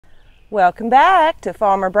Welcome back to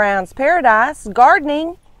Farmer Brown's Paradise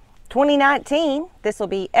Gardening 2019. This will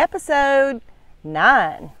be episode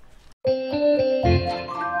 9.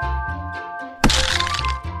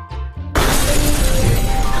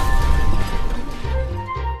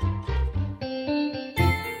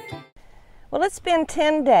 Well, it's been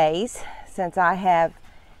 10 days since I have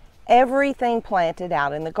everything planted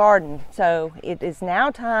out in the garden. So it is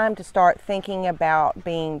now time to start thinking about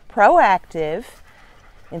being proactive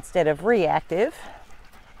instead of reactive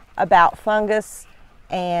about fungus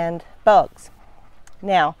and bugs.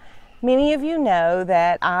 Now, many of you know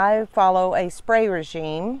that I follow a spray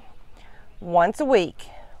regime once a week,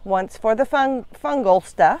 once for the fungal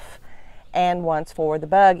stuff and once for the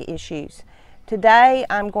bug issues. Today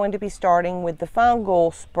I'm going to be starting with the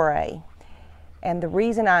fungal spray, and the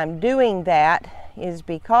reason I'm doing that is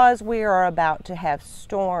because we are about to have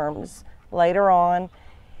storms later on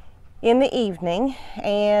in the evening,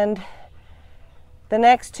 and the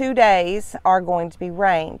next 2 days are going to be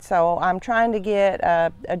rain. So I'm trying to get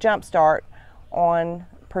a jump start on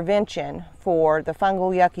prevention for the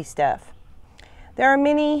fungal yucky stuff. There are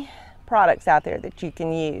many products out there that you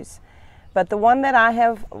can use, but the one that I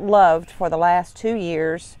have loved for the last 2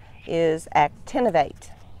 years is Actinovate.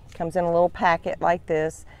 It comes in a little packet like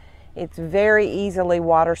this. It's very easily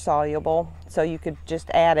water soluble, so you could just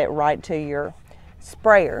add it right to your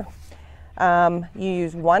sprayer. You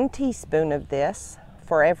use 1 teaspoon of this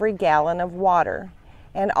for every gallon of water,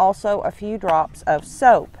 and also a few drops of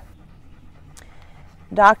soap.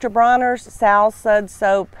 Dr. Bronner's Sal Sud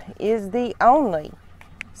soap is the only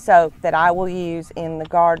soap that I will use in the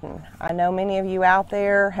garden. I know many of you out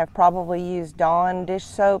there have probably used Dawn dish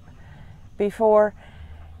soap before,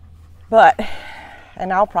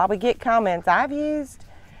 and I'll probably get comments. I've used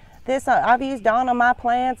Dawn on my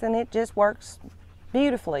plants and it just works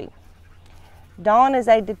beautifully. Dawn is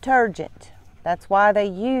a detergent. That's why they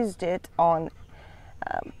used it on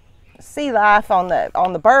sea life, on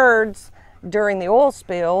the birds during the oil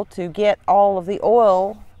spill, to get all of the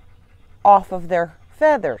oil off of their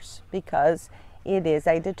feathers, because it is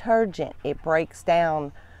a detergent. It breaks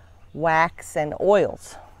down wax and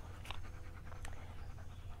oils.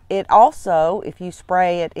 It also, if you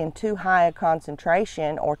spray it in too high a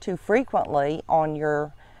concentration or too frequently on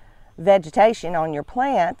your vegetation, on your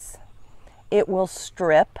plants, it will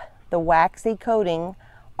strip the waxy coating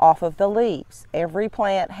off of the leaves. Every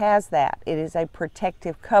plant has that. It is a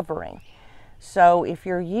protective covering. So if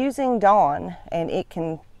you're using Dawn and it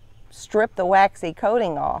can strip the waxy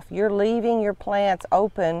coating off, you're leaving your plants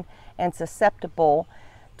open and susceptible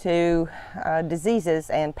to diseases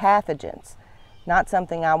and pathogens. Not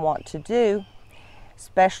something I want to do,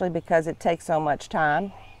 especially because it takes so much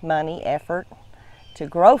time, money, effort to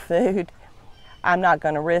grow food. I'm not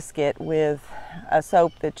going to risk it with a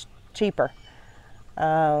soap that's cheaper.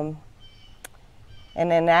 And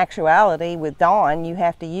in actuality, with Dawn, you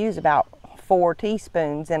have to use about 4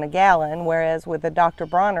 teaspoons in a gallon, whereas with the Dr.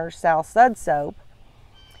 Bronner's Sal Sud soap,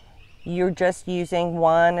 you're just using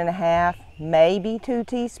 1.5, maybe 2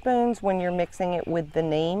 teaspoons when you're mixing it with the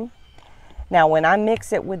neem. Now, when I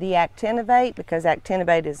mix it with the Actinovate, because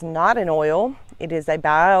Actinovate is not an oil, it is a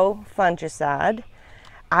bio-fungicide,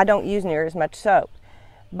 I don't use near as much soap.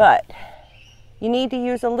 But you need to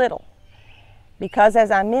use a little, because as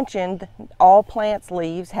I mentioned, all plants'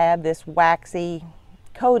 leaves have this waxy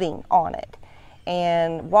coating on it,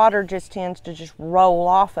 and water just tends to just roll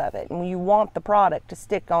off of it, and you want the product to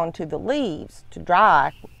stick onto the leaves, to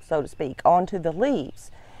dry, so to speak, onto the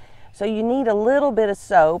leaves. So you need a little bit of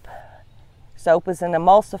soap. Soap is an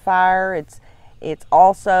emulsifier. It's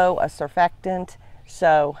also a surfactant.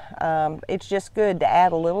 So it's just good to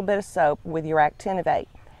add a little bit of soap with your Actinovate.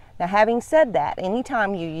 Now, having said that,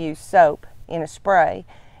 anytime you use soap in a spray,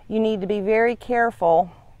 you need to be very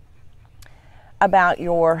careful about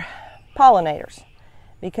your pollinators,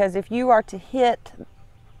 because if you are to hit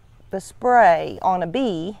the spray on a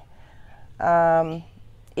bee,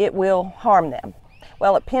 it will harm them.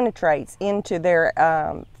 Well, it penetrates into their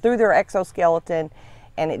through their exoskeleton,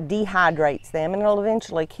 and it dehydrates them, and it'll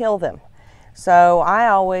eventually kill them. So I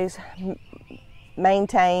always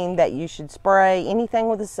maintain that you should spray anything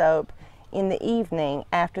with a soap in the evening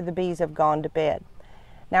after the bees have gone to bed.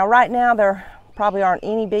 Now, right now there probably aren't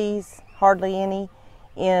any bees, hardly any,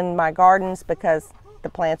 in my gardens, because the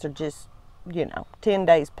plants are just, 10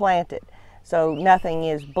 days planted. So nothing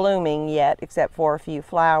is blooming yet except for a few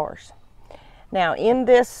flowers. Now, in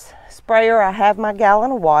this sprayer I have my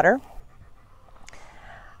gallon of water.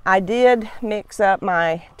 I did mix up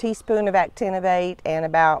my teaspoon of Actinovate and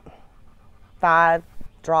about 5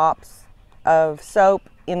 drops of soap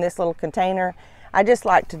in this little container. I just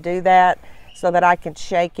like to do that so that I can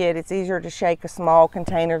shake it. It's easier to shake a small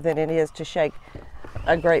container than it is to shake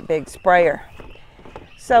a great big sprayer.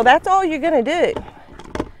 So that's all you're going to do.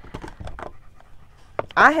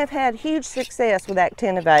 I have had huge success with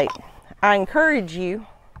Actinovate. I encourage you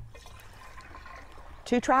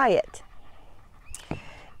to try it.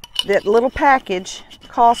 That little package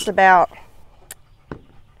cost about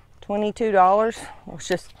 $22.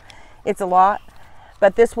 It's a lot,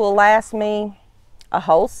 but this will last me a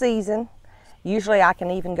whole season. Usually I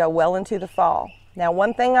can even go well into the fall. Now,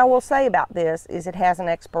 one thing I will say about this is it has an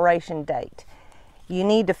expiration date. You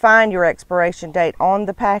need to find your expiration date on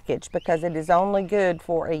the package because it is only good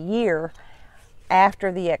for a year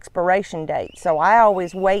after the expiration date. So I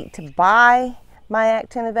always wait to buy my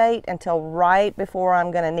Actinovate until right before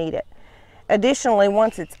I'm going to need it. Additionally,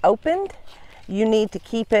 once it's opened, you need to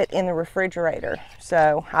keep it in the refrigerator.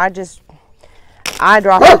 So I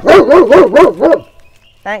drop it.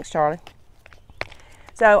 Thanks, Charlie.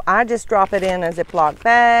 So I just drop it in a Ziploc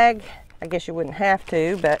bag. I guess you wouldn't have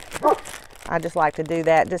to, but I just like to do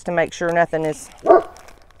that just to make sure nothing is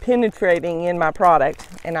penetrating in my product,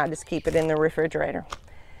 and I just keep it in the refrigerator.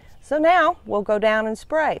 So now we'll go down and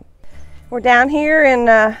spray. We're down here in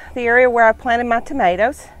the area where I planted my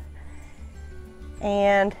tomatoes,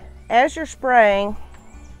 and as you're spraying,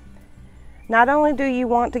 not only do you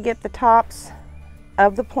want to get the tops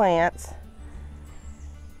of the plants,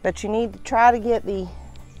 but you need to try to get the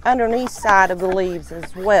underneath side of the leaves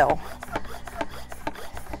as well,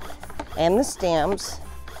 and the stems.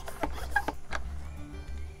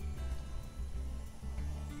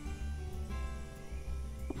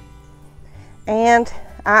 And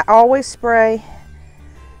I always spray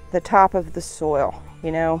the top of the soil.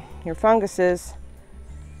 You know, your funguses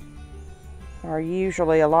are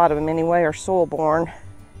usually, a lot of them anyway, are soil-borne.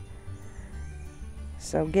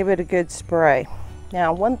 So give it a good spray.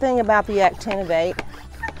 Now, one thing about the Actinovate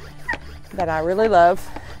that I really love,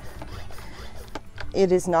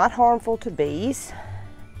 it is not harmful to bees,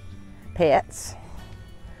 pets,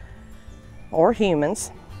 or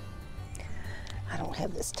humans. I don't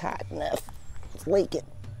have this tight enough. It's leaking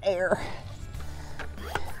air.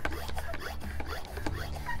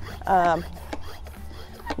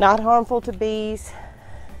 Not harmful to bees,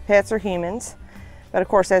 pets, or humans. But of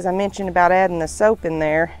course, as I mentioned about adding the soap in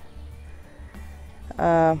there,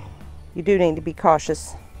 you do need to be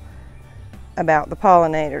cautious about the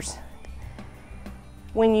pollinators.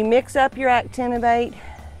 When you mix up your Actinovate,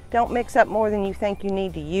 don't mix up more than you think you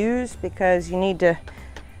need to use, because you need to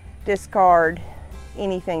discard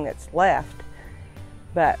anything that's left.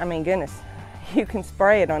 But I mean, goodness, you can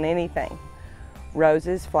spray it on anything.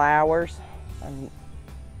 Roses, flowers,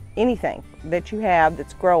 anything that you have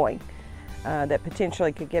that's growing that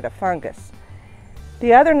potentially could get a fungus.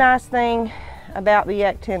 The other nice thing about the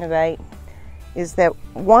Actinovate is that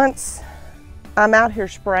once I'm out here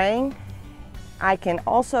spraying, I can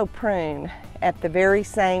also prune at the very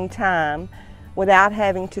same time without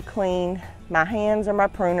having to clean my hands or my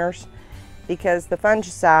pruners, because the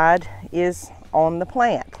fungicide is on the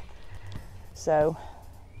plant. So,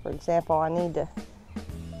 for example, I need to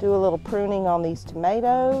do a little pruning on these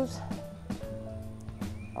tomatoes.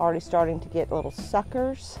 Already starting to get little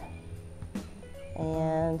suckers,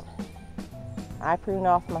 and I prune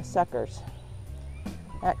off my suckers.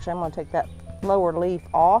 Actually, I'm going to take that lower leaf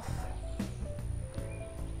off.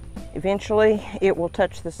 Eventually it will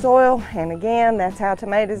touch the soil, and again, that's how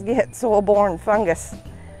tomatoes get soil-borne fungus.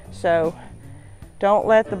 So don't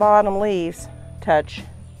let the bottom leaves touch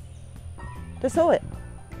the soil.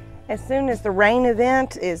 As soon as the rain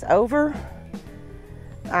event is over,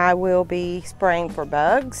 I will be spraying for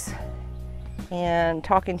bugs and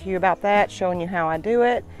talking to you about that, showing you how I do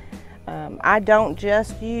it. I don't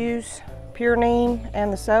just use pure neem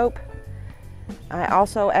and the soap. I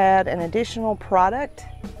also add an additional product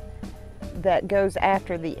that goes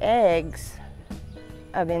after the eggs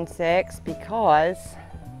of insects, because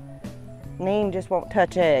neem just won't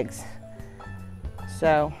touch eggs.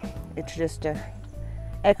 So it's just an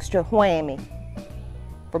extra whammy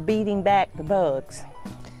for beating back the bugs.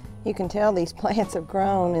 You can tell these plants have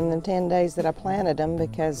grown in the 10 days that I planted them,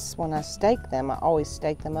 because when I stake them, I always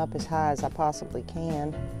stake them up as high as I possibly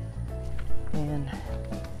can. And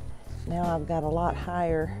now I've got a lot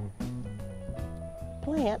higher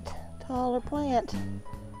plant, taller plant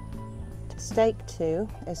to stake to.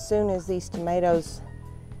 As soon as these tomatoes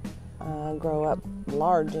grow up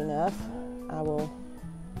large enough, I will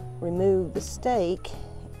remove the stake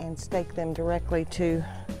and stake them directly to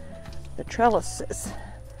the trellises.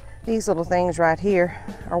 These little things right here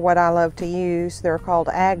are what I love to use. They're called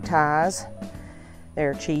ag ties.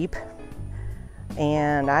 They're cheap.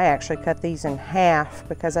 And I actually cut these in half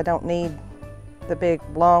because I don't need the big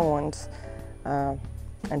long ones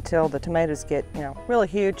until the tomatoes get, you know, really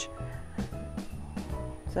huge.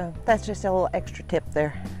 So that's just a little extra tip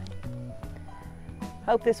there.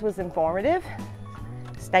 Hope this was informative.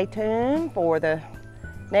 Stay tuned for the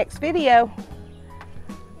next video,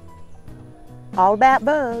 all about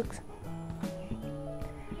bugs.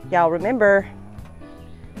 Y'all remember,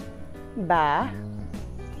 bye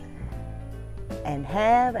and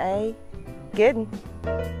have a good one.